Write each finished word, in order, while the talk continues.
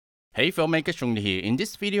Hey filmmaker, Chung Dha here. In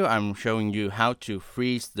this video I'm showing you how to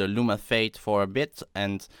freeze the Luma Fade for a bit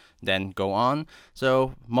and then go on.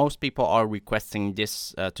 So most people are requesting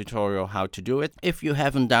this tutorial how to do it. If you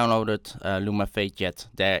haven't downloaded Luma Fade yet,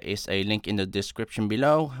 there is a link in the description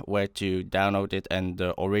below where to download it and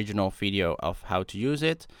the original video of how to use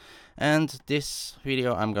it. And this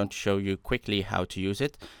video I'm going to show you quickly how to use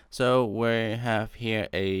it. So we have here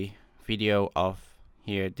a video of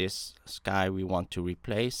this sky we want to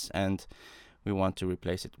replace, and we want to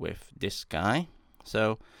replace it with this sky.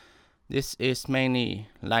 So this is mainly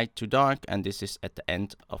light to dark, and this is at the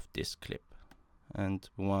end of this clip. And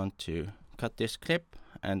we want to cut this clip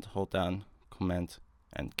and hold down Command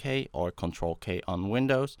and K or Control K on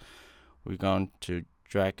Windows. We're going to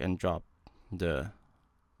drag and drop the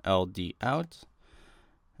LD out,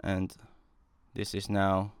 and this is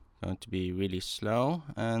now going to be really slow,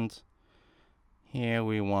 and here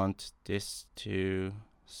we want this to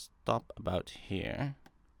stop about here,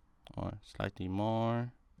 or slightly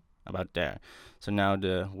more about there. So now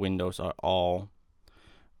the windows are all,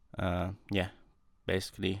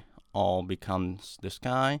 basically all becomes the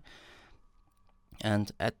sky.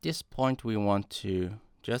 And at this point we want to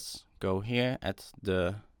just go here at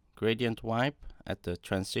the gradient wipe, at the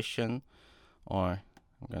transition, or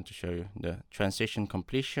I'm going to show you the transition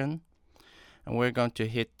completion. And we're going to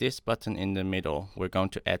hit this button in the middle. We're going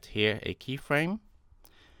to add here a keyframe.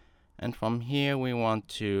 And from here we want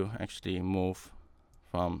to actually move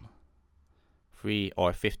from 3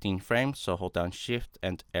 or 15 frames. So hold down Shift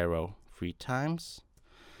and arrow 3 times.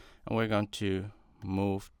 And we're going to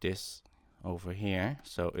move this over here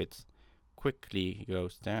so it quickly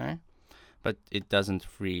goes there, but it doesn't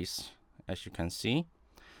freeze, as you can see.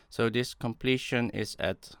 So this completion is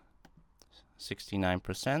at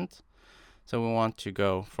 69%. So we want to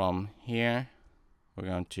go from here. We're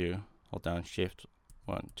going to hold down Shift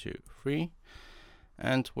 1, 2, 3,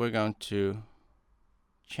 and we're going to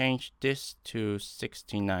change this to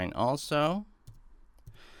 69 also.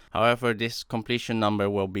 However, this completion number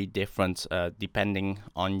will be different depending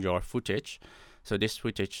on your footage. So this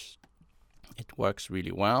footage, it works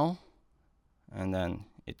really well, and then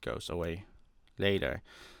it goes away later.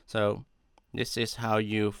 So this is how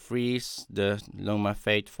you freeze the Luma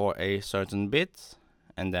Fade for a certain bit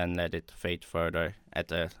and then let it fade further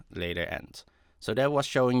at a later end. So that was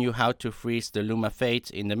showing you how to freeze the Luma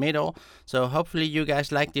Fade in the middle. So hopefully you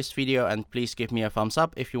guys like this video, and please give me a thumbs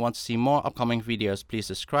up. If you want to see more upcoming videos, please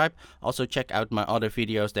subscribe. Also check out my other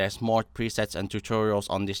videos. There's more presets and tutorials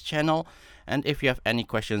on this channel. And if you have any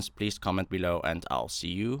questions, please comment below, and I'll see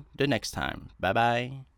you the next time. Bye bye.